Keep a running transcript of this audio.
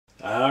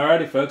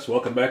Alrighty folks,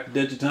 welcome back to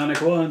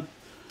Digitonic One.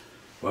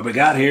 What we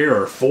got here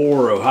are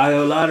 4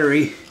 Ohio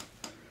Lottery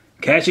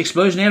Cash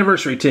Explosion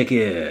Anniversary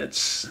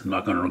tickets. I'm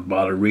not going to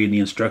bother reading the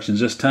instructions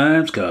this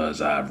time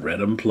because I've read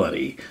them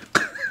plenty.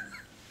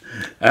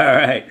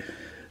 Alright,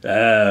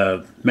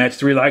 match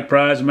 3 like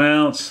prize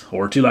amounts,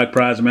 or 2 like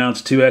prize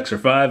amounts, 2x or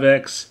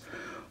 5x,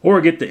 or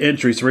get the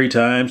entry 3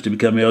 times to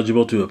become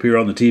eligible to appear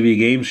on the TV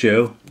game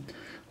show,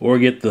 or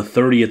get the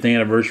 30th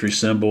anniversary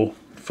symbol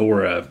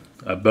for a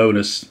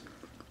bonus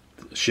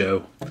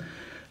show.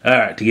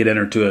 Alright, to get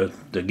entered to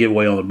the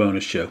giveaway on the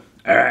bonus show.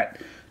 Alright,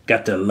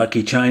 got the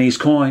lucky Chinese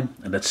coin,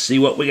 and let's see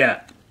what we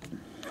got.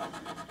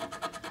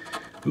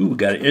 Ooh, we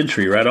got an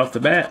entry right off the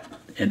bat.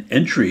 An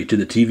entry to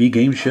the TV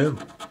game show.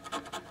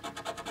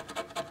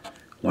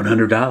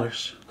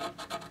 $100.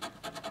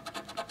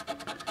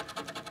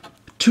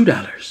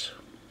 $2.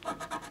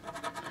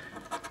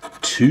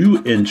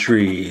 2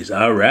 entries.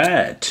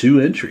 Alright, 2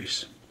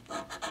 entries.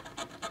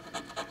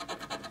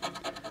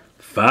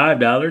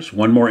 $5,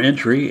 1 more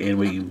entry, and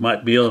we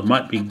might be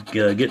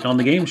getting on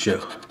the game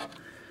show.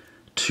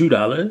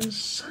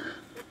 $2.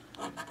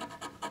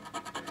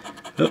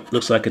 Oh,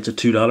 looks like it's a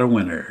 $2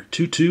 winner.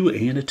 2, 2,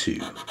 and a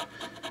 2.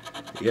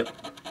 Yep,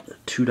 a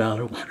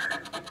 $2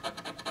 winner.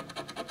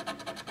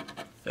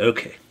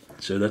 Okay,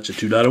 so that's a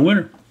 $2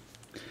 winner.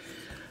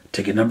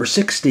 Ticket number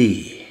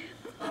 60.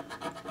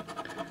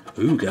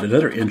 Ooh, got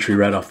another entry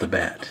right off the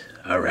bat.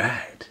 All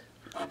right.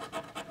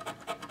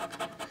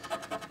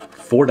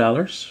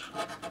 $4.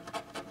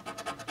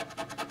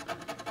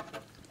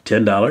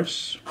 $10.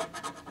 $5.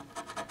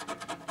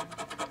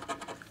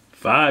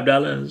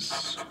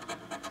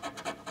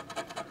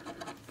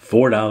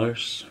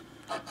 $4.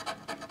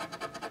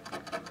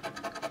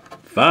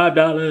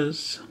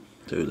 $5.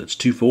 So that's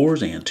 2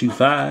 4s and 2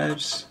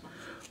 5s.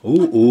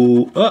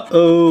 Ooh,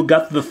 uh-oh,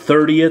 got the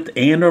 30th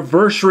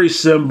anniversary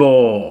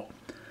symbol.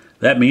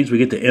 That means we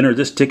get to enter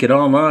this ticket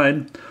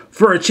online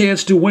for a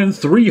chance to win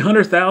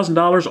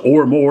 $300,000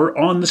 or more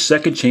on the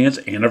Second Chance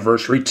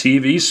Anniversary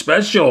TV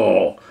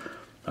special.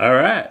 All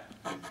right.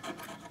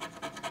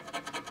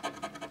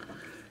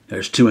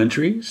 There's 2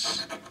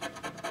 entries.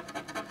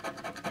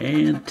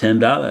 And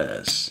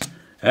 $10.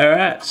 All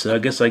right, so I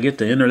guess I get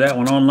to enter that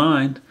one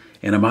online,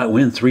 and I might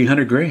win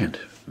 300 grand.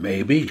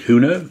 Maybe, who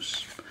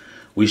knows?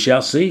 We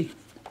shall see.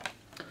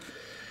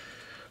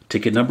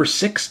 Ticket number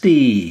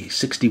 60.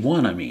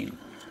 61, I mean.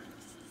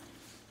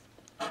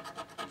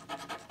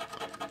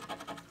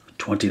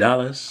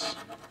 $20.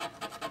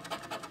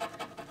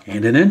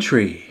 And an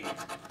entry.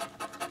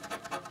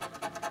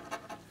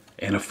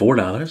 And a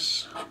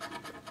 $4.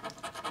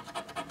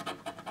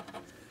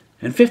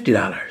 And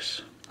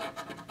 $50.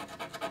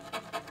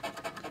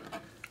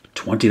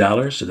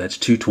 $20, so that's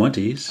 2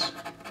 20s.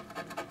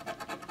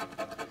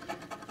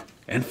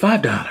 And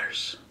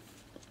 $5.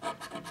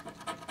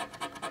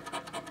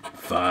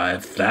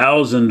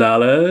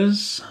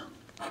 $5,000.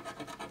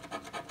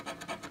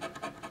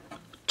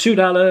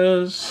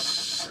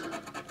 $2.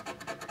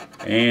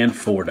 And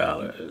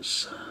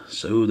 $4.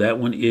 So that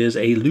one is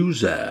a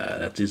loser.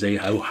 That is a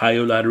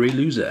Ohio Lottery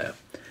loser.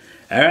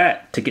 All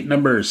right, ticket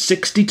number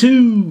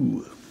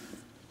 62.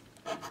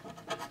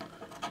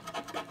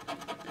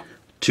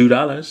 $2.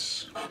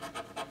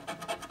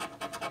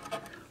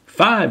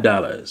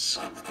 $5.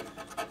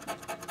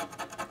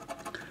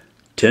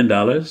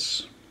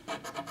 $10.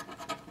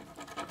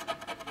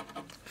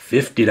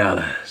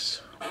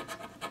 $50.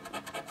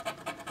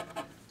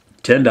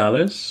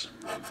 $10.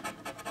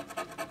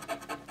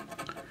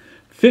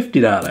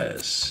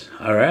 $50.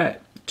 All right,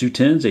 2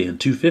 10s and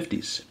 2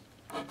 50s.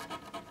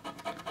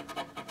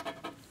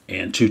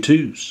 And 2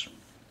 2s.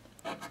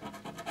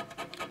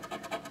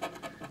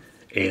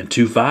 And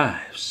 2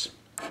 5s.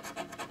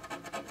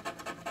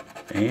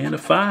 And a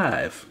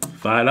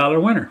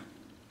 $5 winner.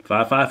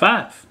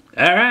 555.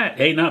 All right,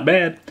 hey, not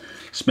bad.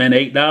 Spent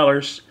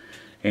 $8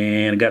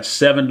 and got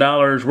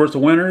 $7 worth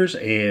of winners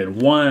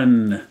and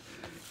 1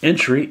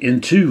 entry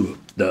into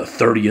the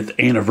 30th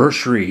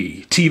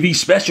anniversary TV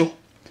special.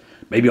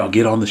 Maybe I'll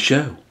get on the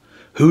show.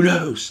 Who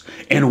knows?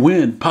 And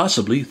win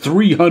possibly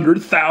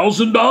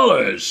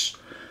 $300,000.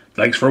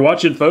 Thanks for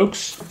watching,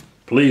 folks.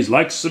 Please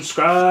like,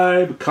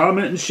 subscribe,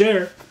 comment, and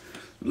share.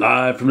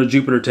 Live from the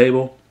Jupiter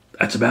table.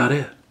 That's about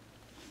it.